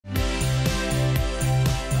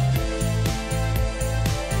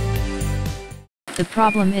The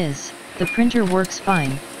problem is, the printer works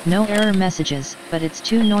fine, no error messages, but it's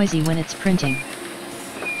too noisy when it's printing.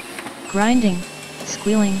 Grinding,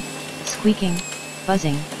 squealing, squeaking,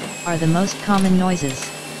 buzzing, are the most common noises.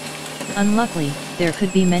 Unluckily, there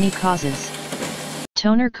could be many causes.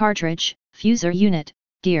 Toner cartridge, fuser unit,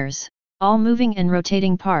 gears, all moving and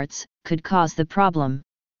rotating parts, could cause the problem.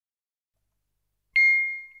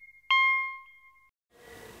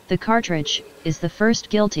 The cartridge is the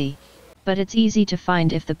first guilty, but it's easy to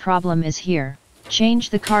find if the problem is here. Change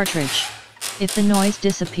the cartridge. If the noise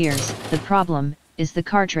disappears, the problem is the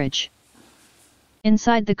cartridge.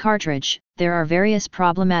 Inside the cartridge, there are various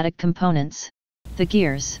problematic components. The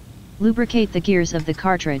gears. Lubricate the gears of the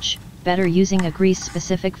cartridge, better using a grease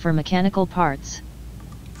specific for mechanical parts.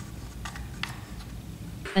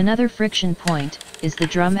 Another friction point is the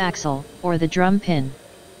drum axle, or the drum pin.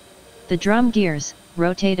 The drum gears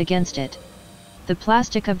rotate against it. The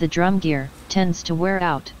plastic of the drum gear tends to wear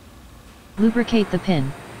out. Lubricate the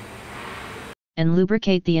pin and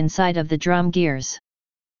lubricate the inside of the drum gears.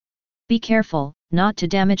 Be careful not to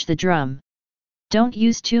damage the drum. Don't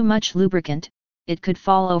use too much lubricant, it could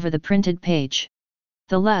fall over the printed page.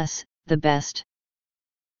 The less, the best.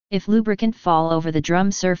 If lubricant fall over the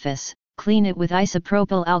drum surface, clean it with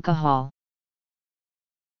isopropyl alcohol.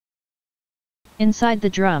 Inside the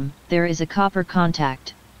drum, there is a copper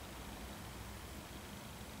contact.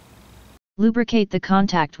 Lubricate the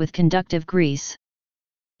contact with conductive grease.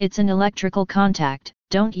 It's an electrical contact,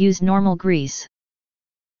 don't use normal grease.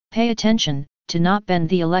 Pay attention to not bend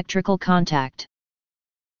the electrical contact.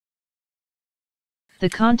 The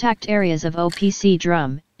contact areas of OPC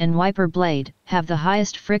drum and wiper blade have the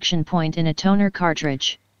highest friction point in a toner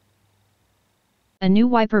cartridge. A new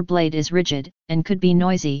wiper blade is rigid and could be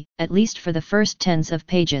noisy, at least for the first tens of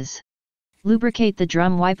pages. Lubricate the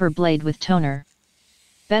drum wiper blade with toner.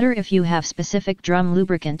 Better if you have specific drum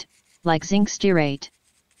lubricant, like zinc stearate.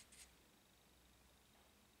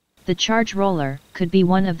 The charge roller could be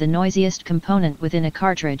one of the noisiest component within a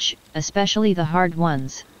cartridge, especially the hard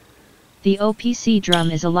ones. The OPC drum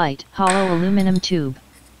is a light, hollow aluminum tube.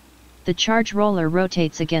 The charge roller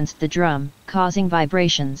rotates against the drum, causing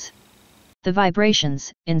vibrations. The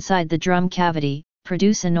vibrations inside the drum cavity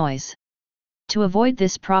produce a noise. To avoid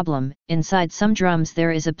this problem, inside some drums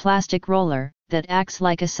there is a plastic roller that acts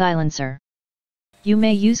like a silencer. You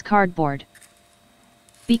may use cardboard.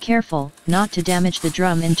 Be careful not to damage the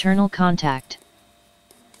drum internal contact.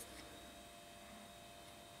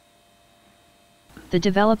 The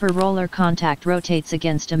developer roller contact rotates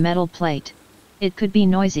against a metal plate. It could be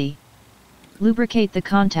noisy. Lubricate the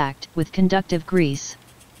contact with conductive grease.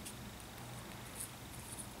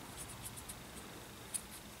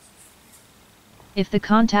 If the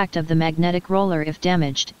contact of the magnetic roller is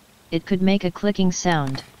damaged, it could make a clicking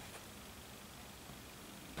sound.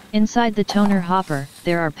 Inside the toner hopper,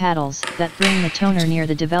 there are paddles that bring the toner near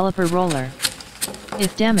the developer roller.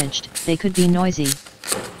 If damaged, they could be noisy.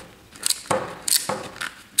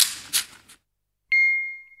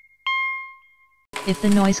 If the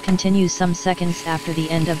noise continues some seconds after the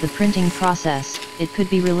end of the printing process, it could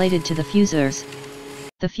be related to the fusers.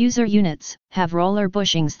 The fuser units have roller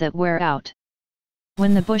bushings that wear out.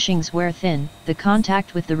 When the bushings wear thin, the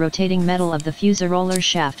contact with the rotating metal of the fuser roller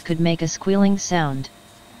shaft could make a squealing sound.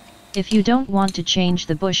 If you don't want to change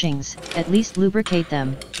the bushings, at least lubricate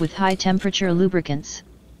them with high-temperature lubricants.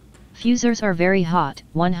 Fusers are very hot,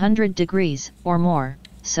 100 degrees or more,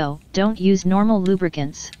 so don't use normal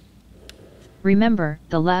lubricants. Remember,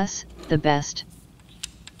 the less, the best.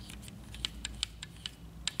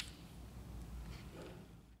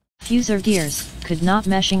 Fuser gears could not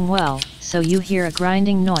meshing well, so you hear a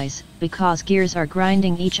grinding noise because gears are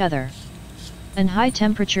grinding each other. An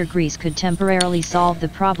high-temperature grease could temporarily solve the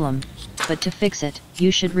problem, but to fix it, you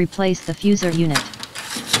should replace the fuser unit.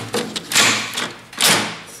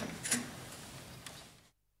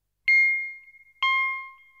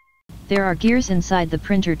 There are gears inside the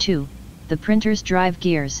printer too, the printer's drive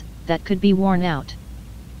gears, that could be worn out.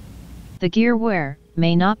 The gear wear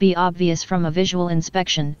may not be obvious from a visual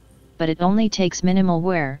inspection, but it only takes minimal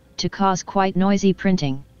wear to cause quite noisy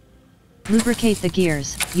printing. Lubricate the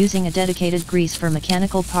gears using a dedicated grease for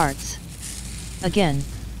mechanical parts. Again,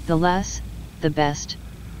 the less, the best.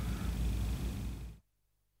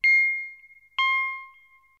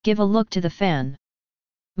 Give a look to the fan.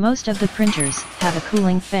 Most of the printers have a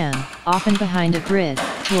cooling fan, often behind a grid,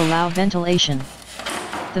 to allow ventilation.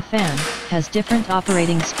 The fan has different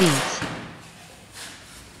operating speeds.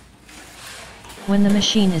 When the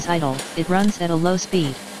machine is idle, it runs at a low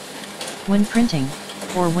speed. When printing,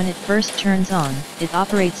 or when it first turns on, it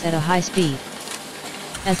operates at a high speed.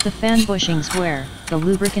 As the fan bushings wear, the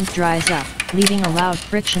lubricant dries up, leaving a loud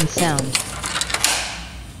friction sound.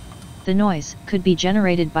 The noise could be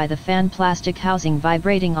generated by the fan plastic housing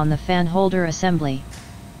vibrating on the fan holder assembly.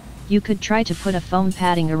 You could try to put a foam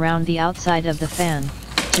padding around the outside of the fan,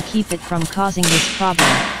 to keep it from causing this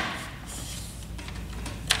problem.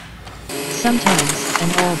 Sometimes,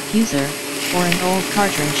 an old fuser, or an old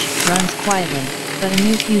cartridge, runs quietly, but a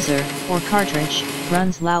new fuser, or cartridge,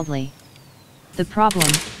 runs loudly. The problem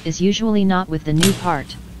is usually not with the new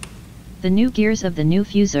part. The new gears of the new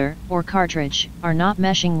fuser, or cartridge, are not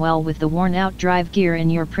meshing well with the worn-out drive gear in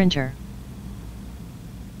your printer.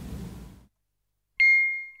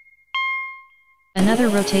 Another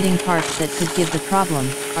rotating part that could give the problem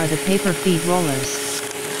are the paper feed rollers.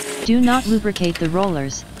 Do not lubricate the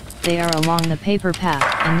rollers, they are along the paper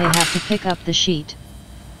path and they have to pick up the sheet.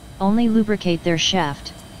 Only lubricate their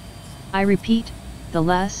shaft. I repeat, the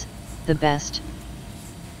less, the best.